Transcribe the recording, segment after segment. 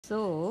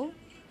So,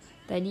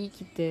 tadi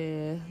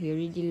we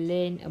already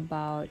learned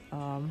about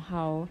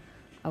how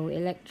our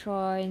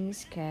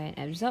electrons can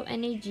absorb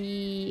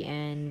energy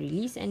and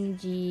release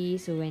energy.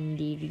 So when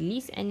they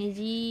release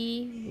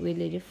energy, will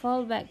they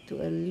fall back to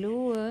a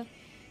lower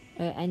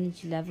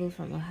energy level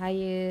from a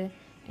higher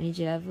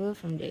energy level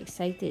from the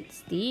excited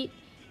state?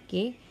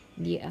 Okay,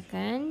 dia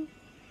akan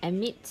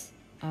emit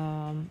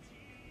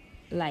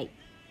light,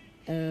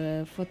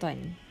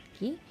 photon.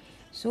 Okay,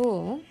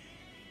 so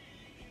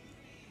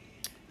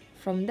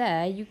from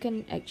there you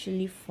can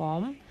actually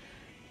form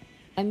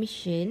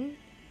emission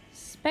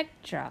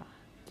spectra.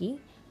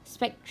 Okay,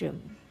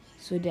 spectrum.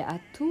 So there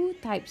are two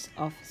types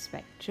of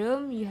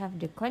spectrum. You have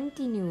the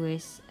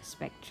continuous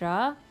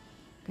spectra.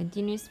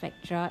 Continuous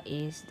spectra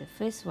is the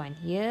first one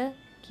here.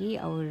 Okay,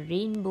 our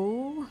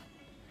rainbow.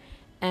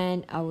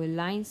 And our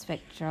line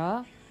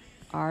spectra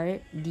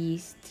are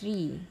these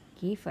three.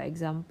 Okay, for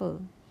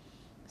example.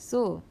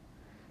 So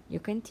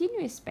your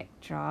continuous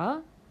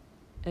spectra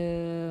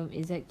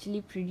is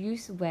actually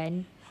produced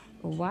when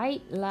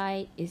white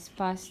light is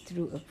passed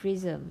through a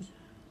prism.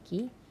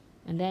 Okay,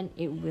 and then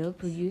it will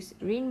produce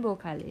rainbow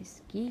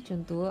colours. Okay,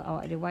 contoh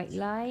awak ada white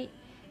light,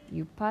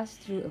 you pass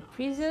through a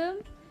prism,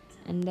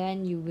 and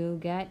then you will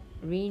get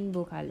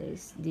rainbow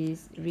colours.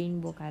 This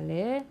rainbow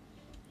colour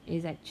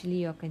is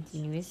actually your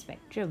continuous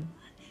spectrum.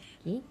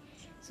 Okay,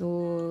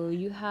 so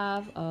you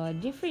have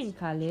different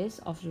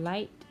colours of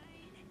light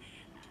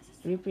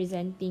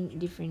representing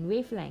different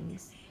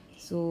wavelengths.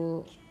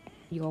 So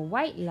your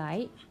white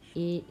light,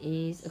 it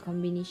is a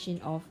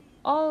combination of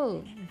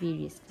all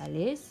various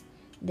colours.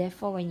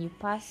 Therefore, when you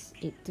pass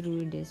it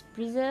through this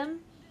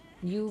prism,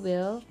 you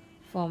will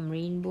form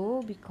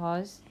rainbow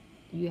because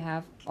you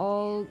have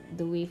all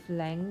the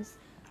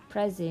wavelengths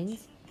present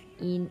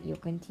in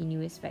your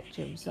continuous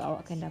spectrum. So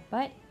awak akan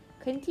dapat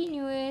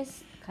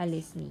continuous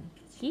colours ni.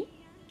 Okay,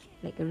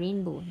 like a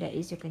rainbow, that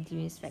is your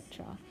continuous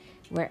spectra.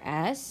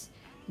 Whereas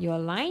your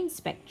line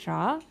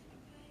spectra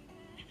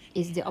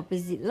is the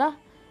opposite lah.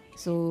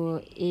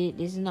 So it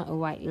is not a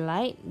white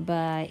light,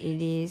 but it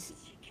is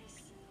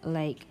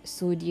like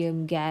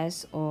sodium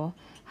gas or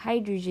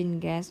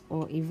hydrogen gas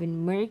or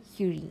even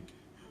mercury.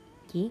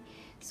 Okay,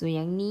 so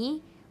yang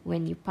ni,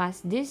 when you pass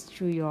this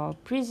through your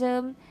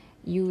prism,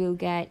 you will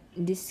get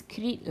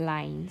discrete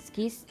lines.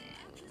 Okay,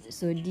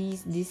 so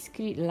these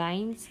discrete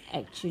lines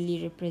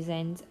actually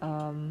represent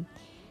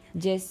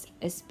just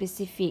a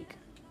specific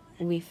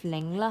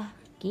wavelength lah.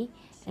 Okay,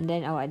 and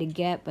then awak ada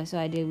gap, lepas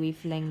tu ada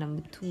wavelength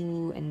number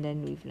 2 and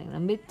then wavelength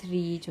number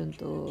 3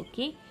 contoh.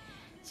 Okay,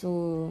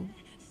 so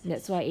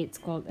that's why it's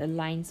called a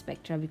line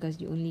spectra, because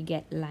you only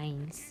get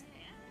lines,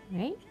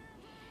 right?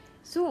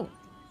 So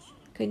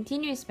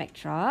continuous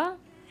spectra,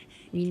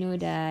 we know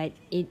that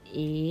it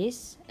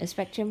is a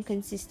spectrum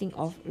consisting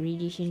of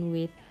radiation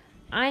with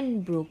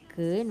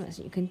unbroken,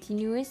 maksudnya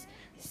continuous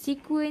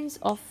sequence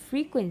of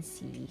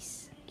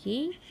frequencies.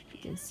 Okay,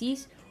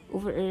 frequencies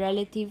over a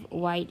relative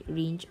wide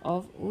range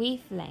of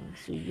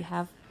wavelengths. So you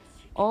have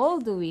all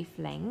the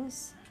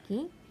wavelengths.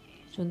 Okay,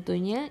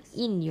 contohnya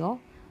in your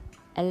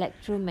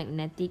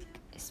electromagnetic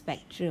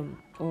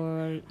spectrum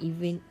or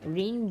even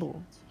rainbow.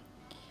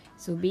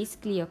 So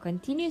basically your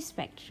continuous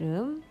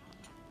spectrum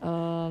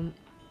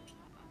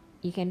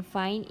you can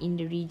find in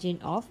the region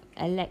of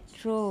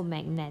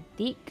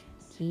electromagnetic,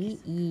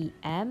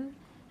 EM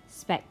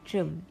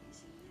spectrum.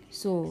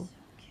 So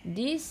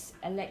this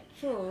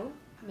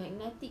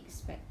electromagnetic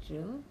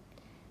spectrum,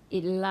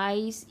 it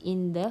lies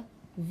in the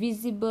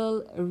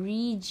visible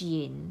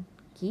region.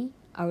 Okay,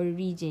 our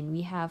region,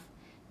 we have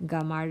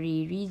gamma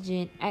ray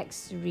region,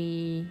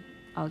 X-ray,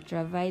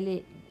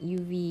 ultraviolet,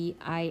 UV,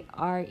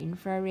 IR,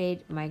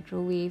 infrared,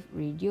 microwave,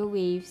 radio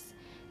waves.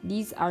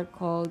 These are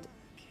called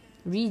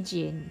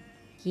region.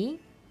 Okay,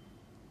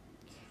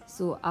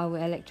 so our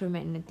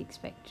electromagnetic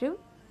spectrum,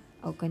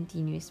 our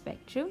continuous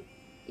spectrum,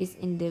 is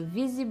in the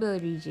visible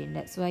region.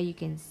 That's why you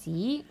can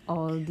see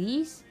all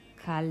these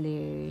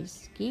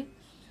colors. Okay,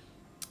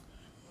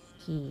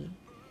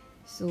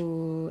 so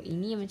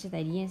ini macam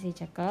tadi yang saya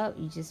cakap,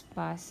 you just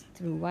pass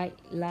through white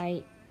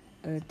light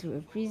through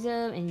a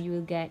prism and you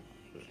will get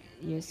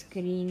your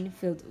screen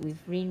filled with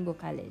rainbow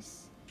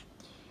colors.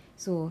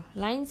 So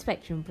line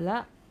spectrum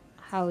pula,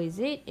 how is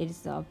it? It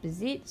is the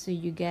opposite. So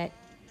you get,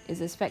 it's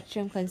a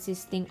spectrum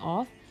consisting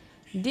of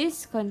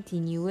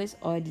discontinuous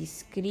or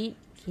discrete.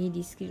 Okay,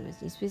 discrete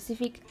maksudnya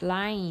specific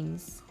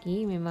lines.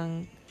 Okay,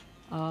 memang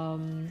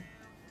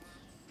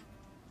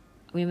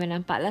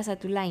nampaklah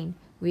satu line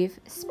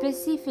with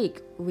specific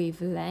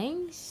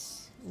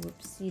wavelengths.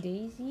 Whoopsie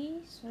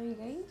daisy, sorry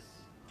guys.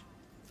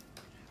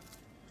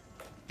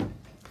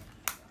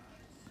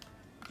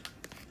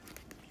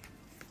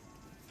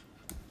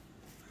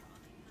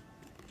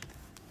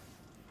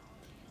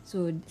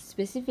 So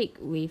specific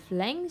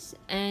wavelengths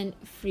and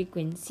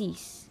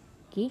frequencies.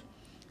 Okay,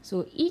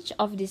 so each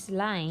of this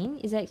line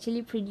is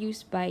actually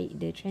produced by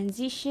the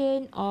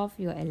transition of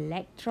your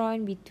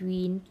electron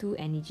between two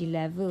energy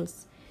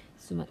levels.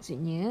 So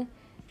maksudnya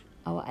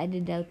awak ada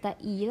delta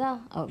E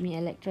lah. Awak punya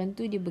elektron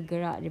tu dia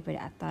bergerak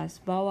daripada atas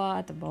bawah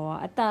atau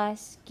bawah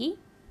atas. Okay,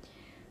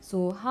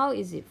 So how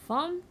is it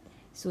formed?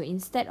 So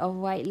instead of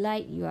white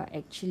light, you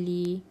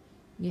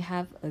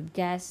have a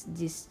gas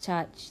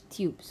discharge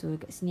tube. So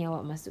kat sini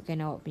awak masukkan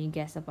awak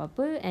punya gas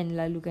apa-apa and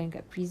lalukan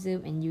kat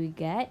prism, and you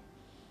get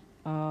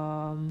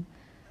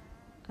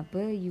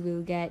you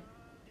will get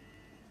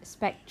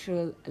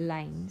spectral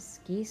lines.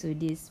 Okay, so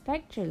these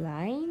spectral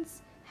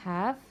lines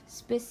have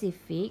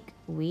specific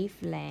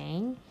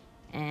wavelength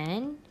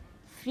and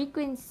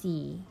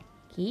frequency.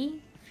 Okay,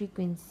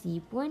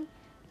 frequency pun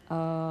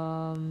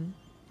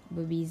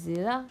berbeza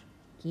lah.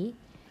 Okay,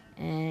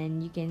 and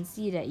you can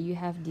see that you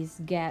have this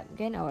gap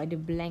kan, awak ada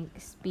blank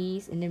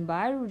space and then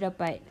baru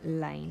dapat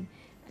line,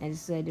 and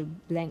so ada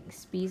blank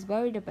space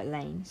baru dapat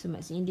line. So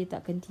maksudnya dia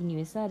tak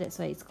continuous lah, that's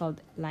why it's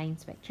called line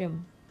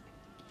spectrum.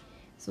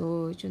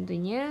 So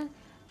contohnya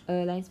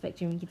line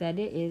spectrum kita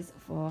ada is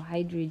for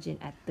hydrogen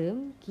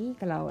atom. Okay,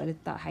 kalau awak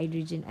letak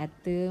hydrogen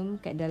atom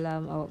kat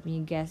dalam awak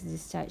punya gas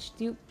discharge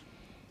tube,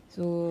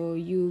 so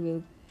you will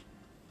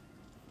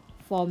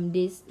form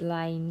this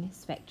line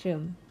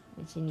spectrum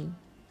macam ni.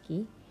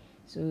 Okay,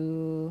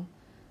 so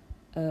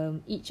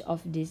each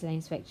of this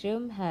line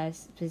spectrum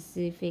has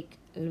specific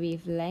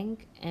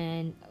wavelength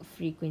and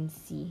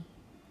frequency.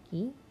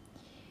 Okay,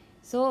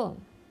 so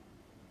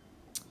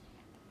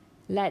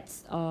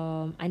let's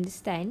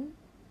understand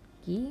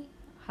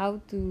how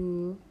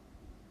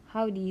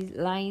these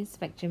line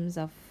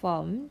spectrums are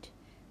formed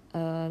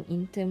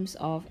in terms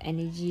of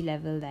energy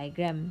level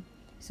diagram.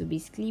 So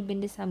basically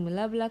benda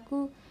samalah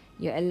berlaku.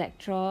 Your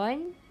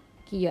electron,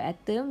 your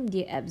atom,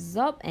 dia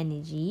absorb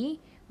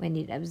energy. When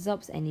it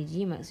absorbs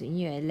energy,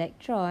 maksudnya your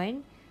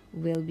electron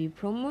will be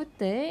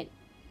promoted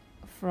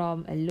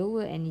from a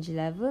lower energy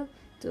level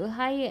to a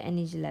higher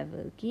energy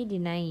level. Okay,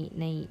 dia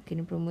naik,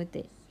 kena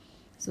promoted.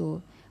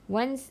 So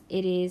once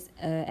it is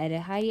at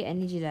a higher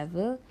energy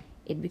level,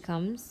 it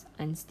becomes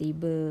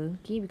unstable.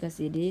 Okay,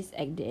 because it is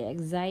at the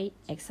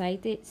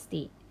excited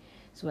state.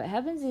 So what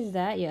happens is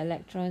that your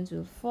electrons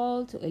will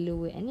fall to a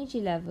lower energy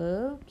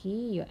level,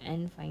 okay, your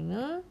N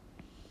final,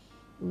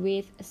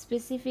 with a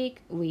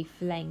specific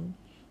wavelength.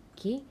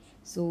 Okay,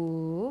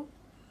 so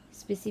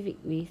specific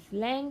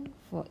wavelength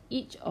for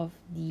each of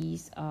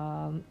these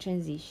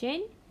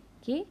transition.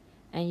 Okay,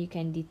 and you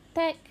can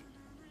detect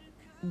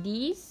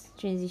these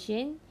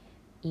transition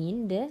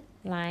in the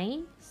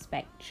line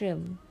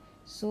spectrum.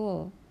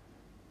 So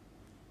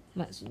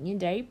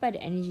maksudnya daripada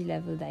energy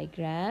level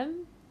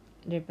diagram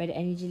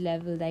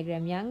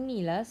yang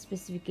ni lah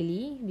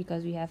specifically,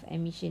 because we have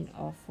emission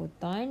of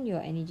photon,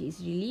 your energy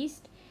is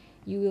released,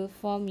 you will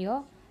form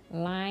your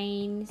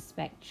line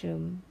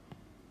spectrum.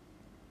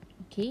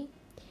 Okay,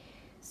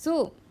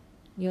 so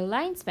your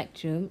line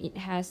spectrum, it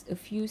has a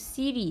few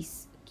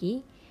series.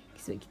 Okay,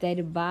 sebab kita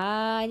ada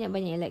banyak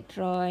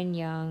elektron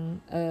yang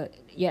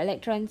your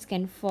electrons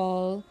can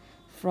fall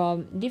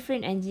from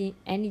different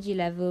energy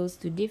levels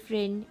to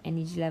different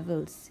energy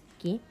levels.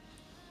 Okay,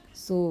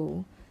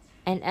 so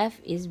NF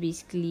is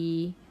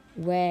basically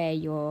where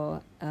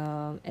your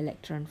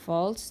electron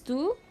falls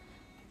to,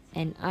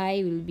 and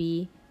I will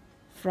be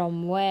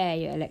from where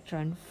your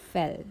electron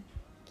fell.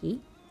 Okay,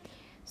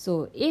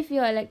 so if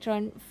your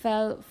electron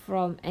fell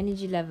from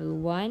energy level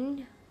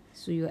 1,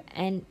 so your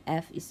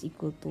NF is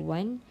equal to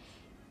 1,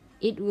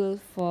 it will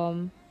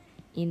form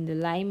in the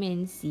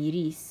Lyman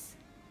series.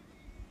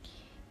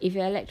 If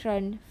your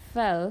electron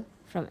fell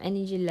from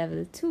energy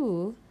level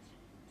 2,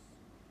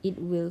 it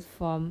will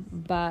form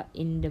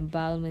in the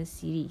Balmer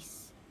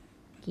series.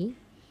 Okay,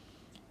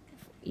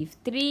 if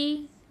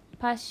 3,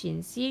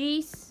 Paschen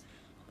series,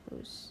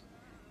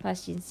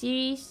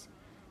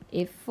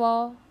 if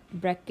 4,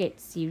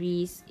 bracket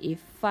series, if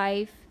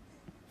 5,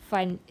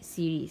 Fun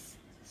series.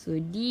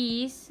 So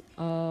these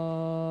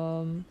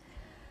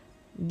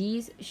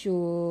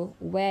show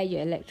where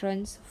your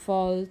electrons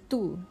fall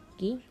to.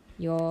 Okay,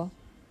 your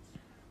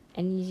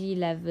energy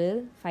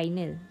level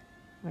final.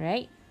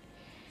 Alright,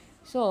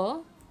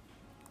 so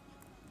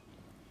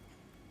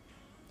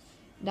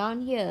down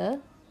here,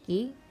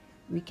 okay,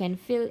 we can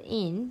fill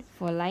in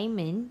for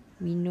Lyman.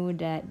 We know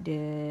that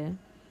the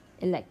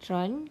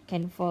electron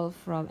can fall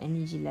from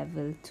energy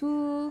level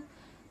 2,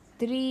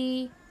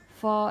 3,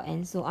 4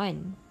 and so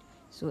on.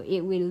 So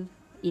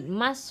it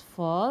must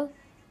fall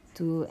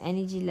to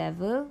energy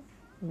level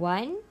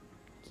 1.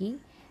 Okay,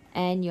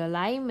 and your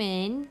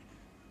Lyman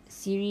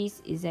series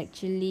is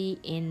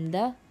actually in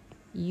the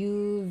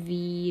UV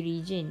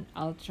region,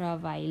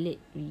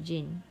 ultraviolet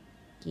region.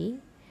 Okay,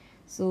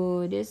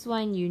 so this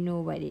one you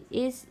know what it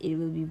is.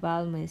 It will be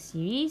Balmer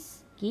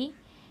series. Okay,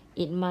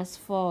 it must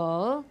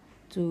fall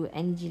to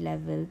energy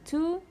level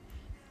 2,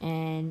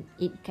 and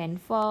it can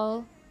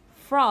fall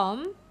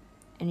from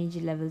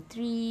energy level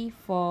 3,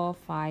 4,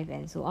 5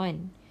 and so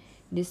on.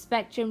 The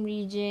spectrum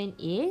region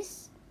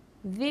is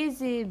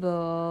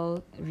visible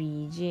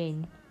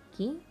region.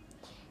 Okay,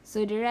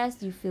 so the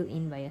rest you fill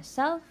in by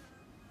yourself,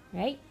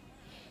 right?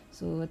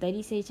 So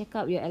tadi saya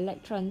cakap your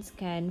electrons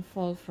can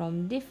fall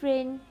from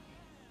different,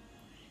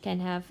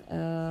 can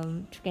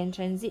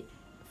transit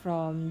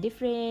from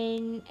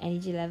different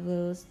energy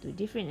levels to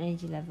different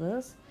energy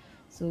levels.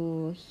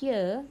 So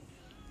here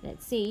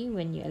let's say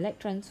when your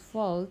electrons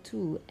fall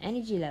to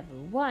energy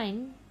level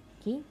 1,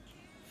 okay,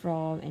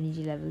 from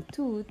energy level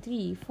 2,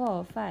 3,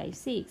 4, 5,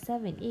 6,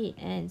 7, 8,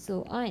 and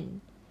so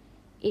on,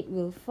 it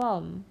will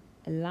form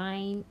a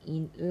line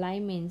in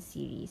Lyman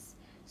series.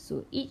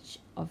 So each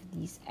of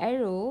these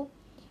arrow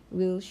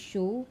will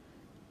show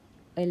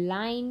a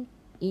line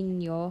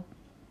in your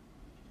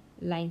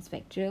line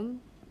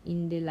spectrum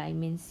in the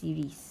Lyman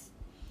series.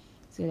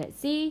 So let's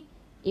say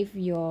if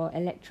your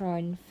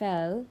electron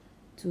falls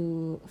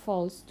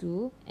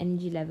to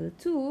energy level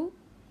 2,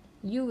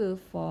 you will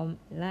form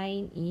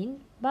line in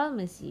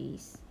Balmer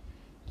series.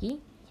 Okay,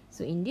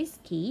 so in this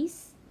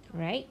case,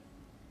 right,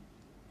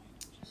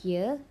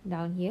 here,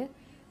 down here,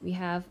 we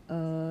have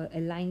a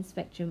line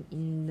spectrum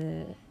in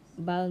the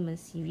Balmer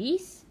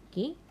series.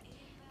 Okay,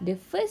 the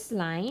first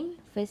line,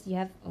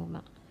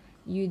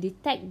 you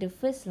detect the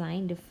first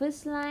line. The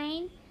first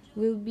line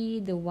will be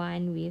the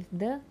one with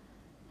the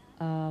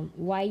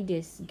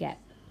widest gap.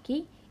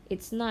 Okay,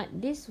 it's not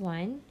this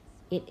one,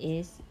 it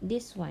is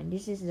this one.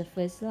 This is the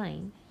first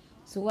line.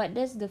 So what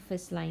does the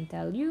first line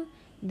tell you?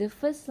 The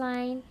first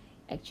line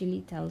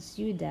actually tells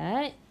you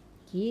that,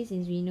 okay,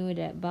 since we know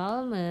that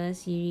Balmer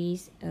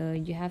series,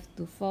 you have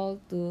to fall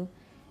to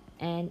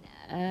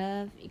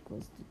NF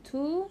equals to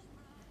 2.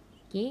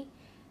 Okay,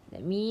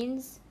 that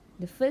means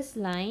the first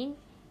line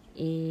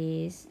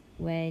is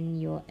when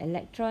your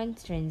electron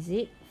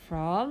transit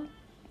from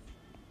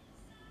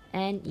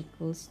n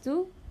equals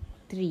to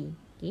 3.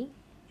 Okay,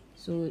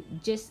 so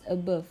just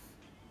above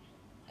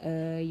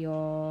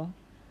your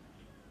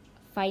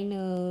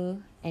final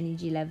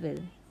energy level.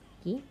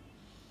 Okay,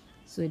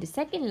 so the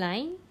second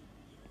line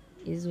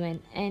is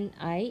when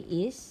Ni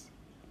is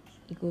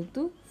equal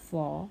to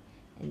 4,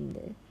 and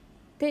the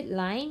third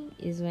line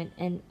is when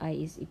Ni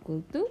is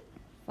equal to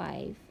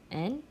 5,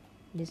 and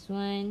this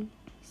one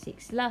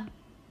 6 lah.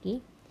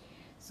 Okay,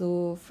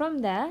 so from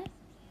there,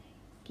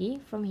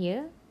 okay, from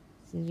here,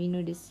 since we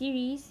know the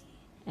series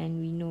and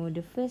we know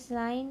the first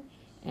line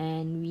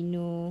and we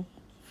know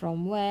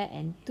from where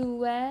and to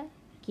where,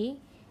 okay,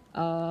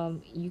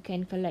 you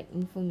can collect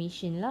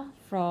information lah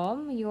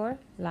from your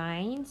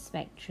line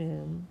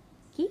spectrum.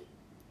 Okay,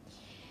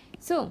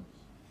 so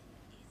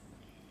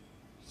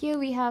here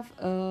we have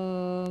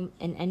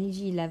an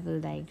energy level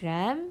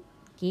diagram.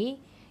 Okay,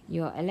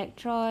 your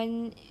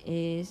electron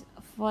is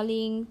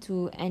falling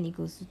to n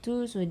equals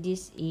to 2, so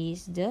this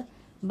is the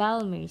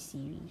Balmer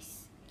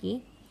series.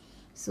 Okay,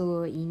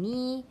 so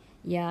ini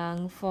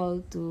yang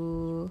fall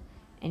to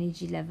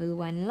energy level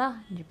 1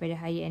 lah, daripada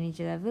higher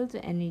energy level to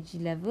energy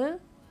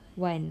level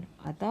 1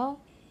 atau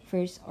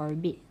first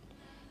orbit.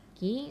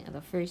 Okay,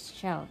 atau first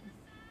shell.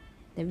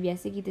 Tapi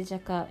biasa kita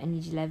cakap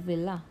energy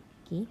level lah.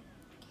 Okay,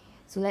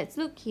 so let's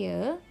look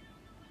here.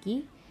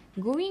 Okay,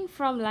 going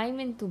from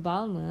Lyman to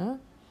Balmer,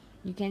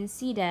 you can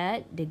see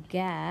that the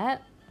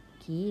gap,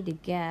 okay, the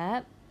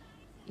gap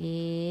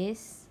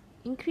is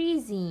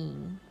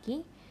increasing.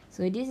 Okay,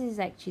 so this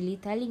is actually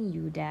telling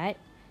you that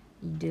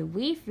the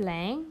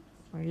wavelength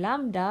or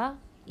lambda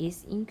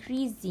is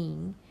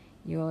increasing.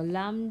 Your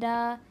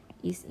lambda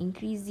is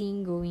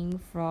increasing going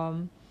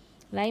from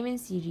Lyman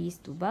series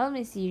to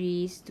Balmer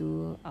series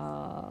to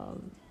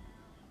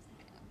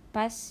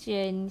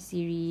Paschen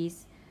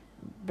series,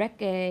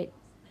 bracket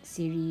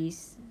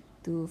series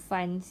to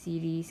Fan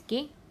series.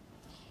 Okay,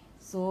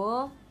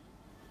 so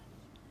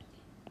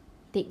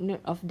take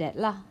note of that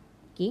lah.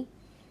 Okay,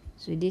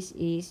 so this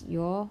is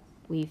your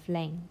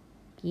wavelength.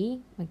 Okay,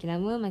 makin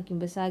lama makin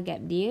besar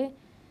gap dia.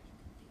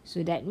 So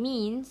that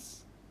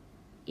means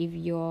if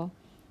your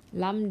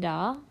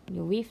lambda,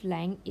 your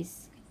wavelength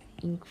is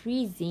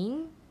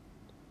increasing,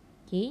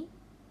 okay,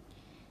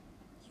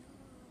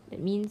 that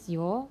means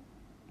your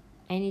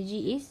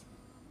energy is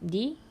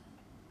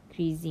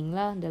decreasing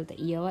lah. Delta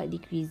E awak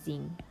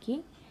decreasing.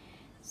 Okay,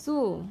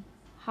 so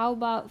how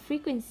about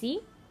frequency?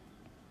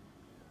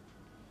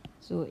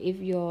 So if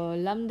your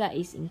lambda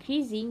is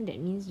increasing, that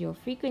means your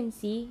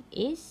frequency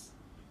is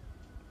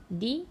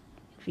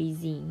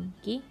decreasing.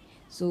 Okay,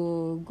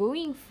 so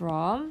going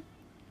from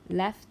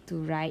left to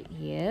right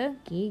here,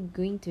 okay,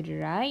 going to the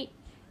right,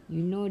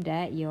 you know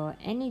that your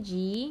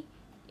energy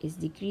is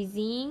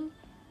decreasing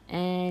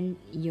and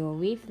your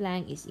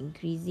wavelength is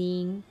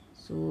increasing.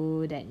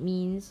 So that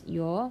means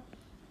your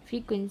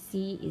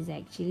frequency is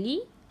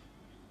actually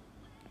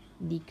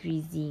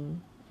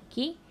decreasing.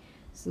 Okay,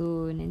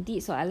 so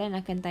nanti soalan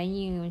akan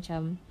tanya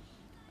macam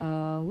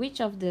which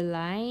of the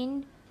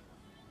line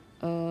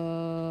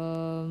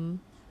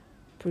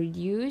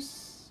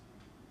produce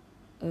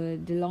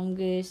the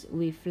longest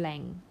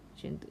wavelength,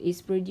 macam tu,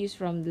 is produced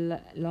from the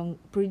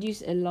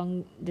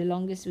the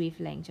longest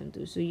wavelength, macam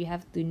tu. So you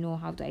have to know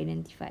how to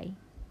identify.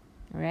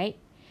 Alright,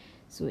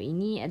 so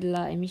ini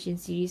adalah emission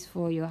series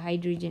for your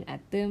hydrogen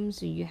atom.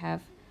 So you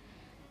have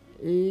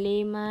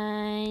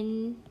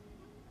Lyman,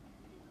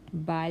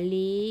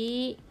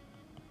 balik,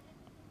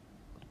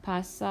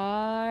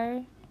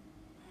 pasar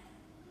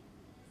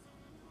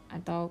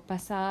atau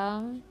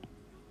pasang,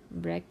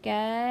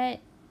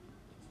 bracket,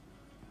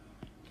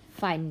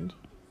 fund.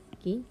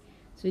 Okay,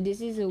 So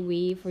this is a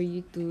way for you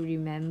to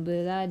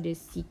remember lah the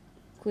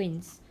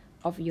sequence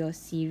of your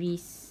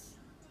series.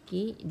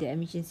 Okay, the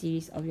emission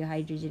series of your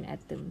hydrogen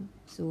atom.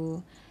 So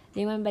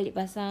lemah balik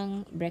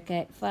pasang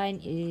bracket fun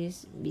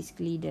is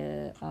basically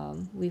the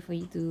way for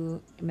you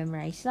to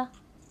memorize lah.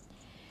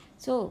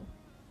 So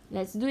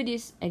let's do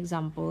this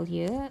example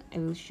here. I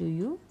will show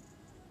you.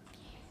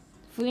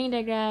 Following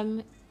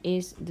diagram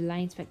is the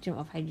line spectrum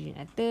of hydrogen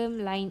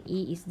atom. Line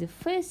E is the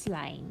first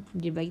line.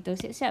 Dia bagi tahu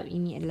siap-siap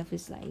ini adalah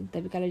first line.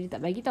 Tapi kalau dia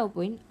tak bagi tahu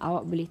pun,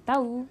 awak boleh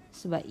tahu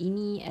sebab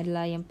ini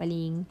adalah yang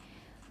paling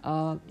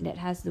that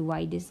has the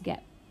widest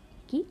gap.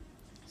 Okay.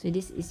 So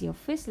this is your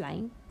first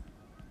line.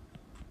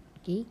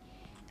 Okay.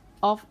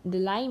 Of the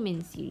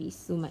Lyman series.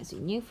 So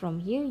maksudnya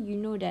from here you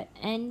know that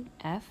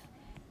NF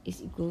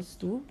is equals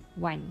to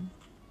 1.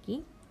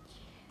 Okay.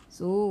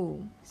 So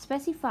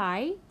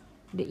specify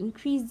the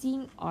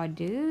increasing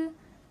order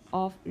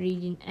of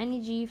radiant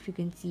energy,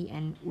 frequency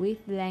and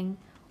wavelength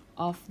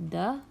of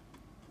the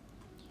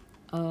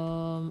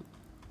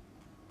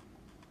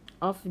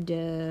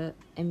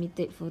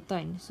emitted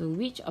photon. So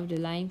which of the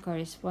line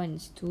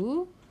corresponds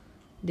to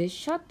the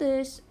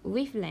shortest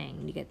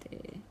wavelength, dia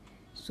kata.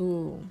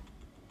 So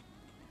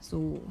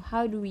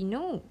how do we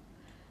know?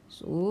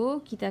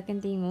 So kita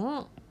akan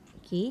tengok,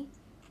 okay,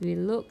 we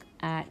look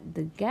at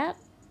the gap.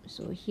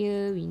 So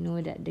here we know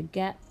that the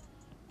gap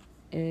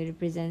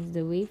represents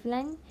the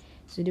wavelength.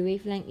 So the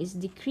wavelength is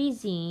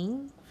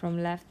decreasing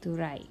from left to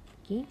right.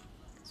 Okay,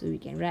 so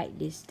we can write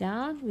this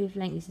down.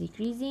 Wavelength is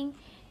decreasing.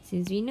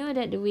 Since we know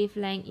that the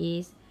wavelength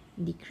is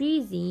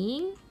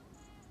decreasing,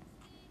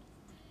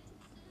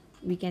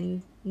 we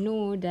can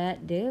know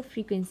that the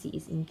frequency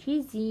is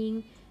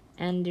increasing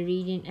and the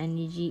radiant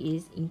energy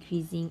is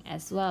increasing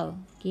as well.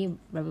 Okay,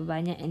 berapa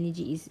banyak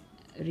energy is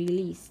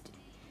released.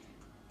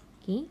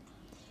 Okay,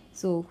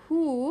 so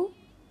who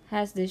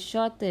has the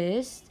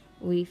shortest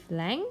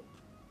wavelength?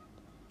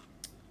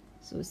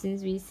 So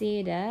since we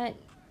say that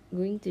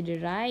going to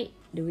the right,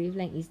 the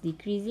wavelength is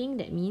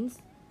decreasing, that means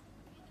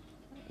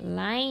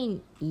line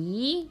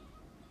E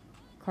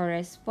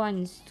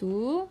corresponds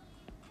to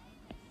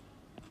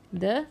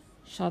the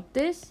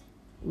shortest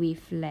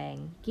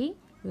wavelength. Okay,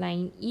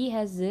 line E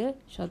has the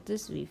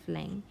shortest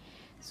wavelength.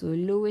 So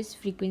lowest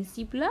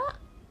frequency pula.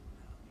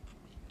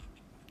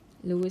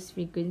 Lowest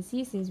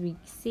frequency, since we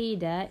say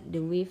that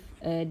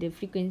the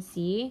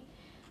frequency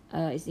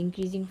is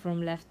increasing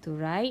from left to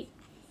right.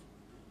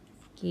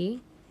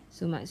 Okay,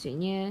 so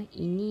maksudnya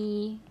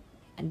ini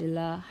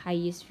adalah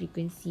highest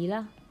frequency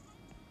lah.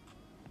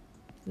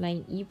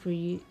 Line E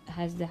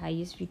has the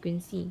highest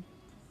frequency.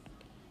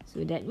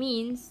 So that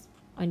means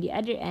on the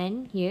other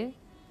end here,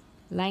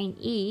 line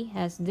A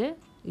has the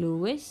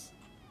lowest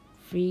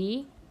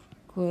frequency.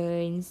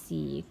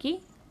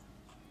 Okay,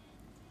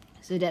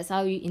 so that's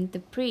how you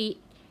interpret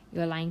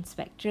your line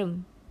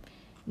spectrum.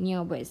 Ni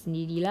awak buat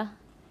sendirilah.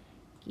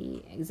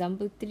 Okay,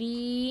 example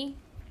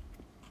 3.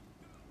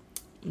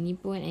 Ini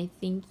pun I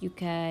think you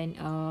can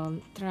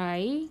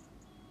try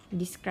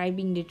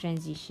describing the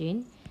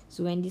transition.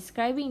 So when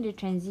describing the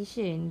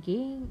transition,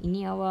 okay,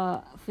 ini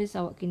awak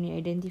kena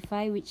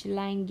identify which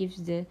line gives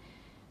the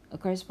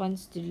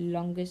corresponds to the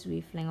longest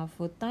wavelength of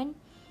photon,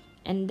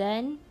 and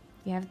then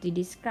you have to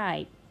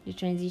describe the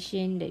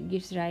transition that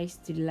gives rise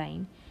to the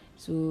line.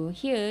 So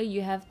here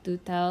you have to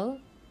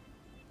tell.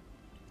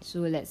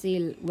 So let's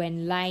say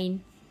when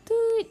line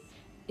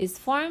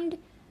is formed,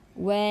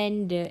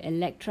 when the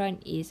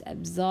electron is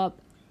absorbs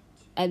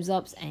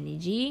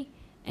energy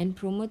and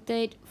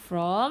promoted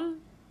from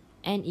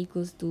n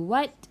equals to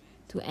what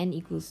to n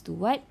equals to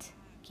what.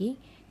 Okay,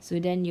 so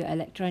then your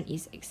electron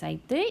is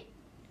excited.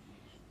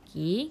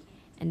 Okay,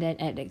 and then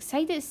at the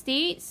excited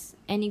states,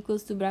 n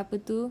equals to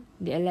berapa tu,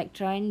 the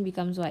electron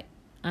becomes what?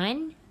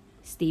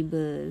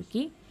 Unstable.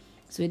 Okay,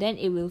 so then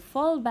it will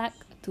fall back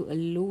to a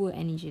lower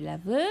energy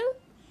level,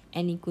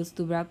 n equals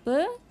to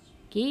berapa.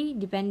 Okay,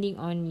 depending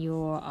on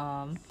your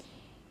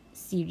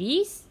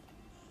series,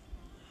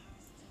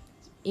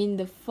 in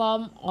the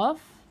form of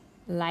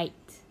light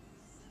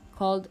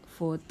called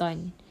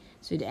photon.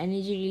 So the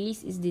energy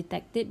release is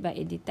detected by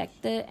a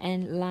detector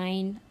and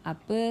line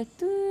apa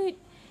tu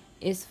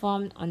is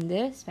formed on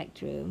the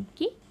spectrum.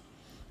 Okay,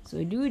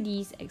 so do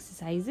these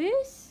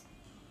exercises.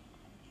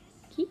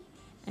 Okay,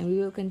 and we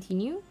will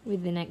continue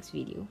with the next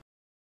video.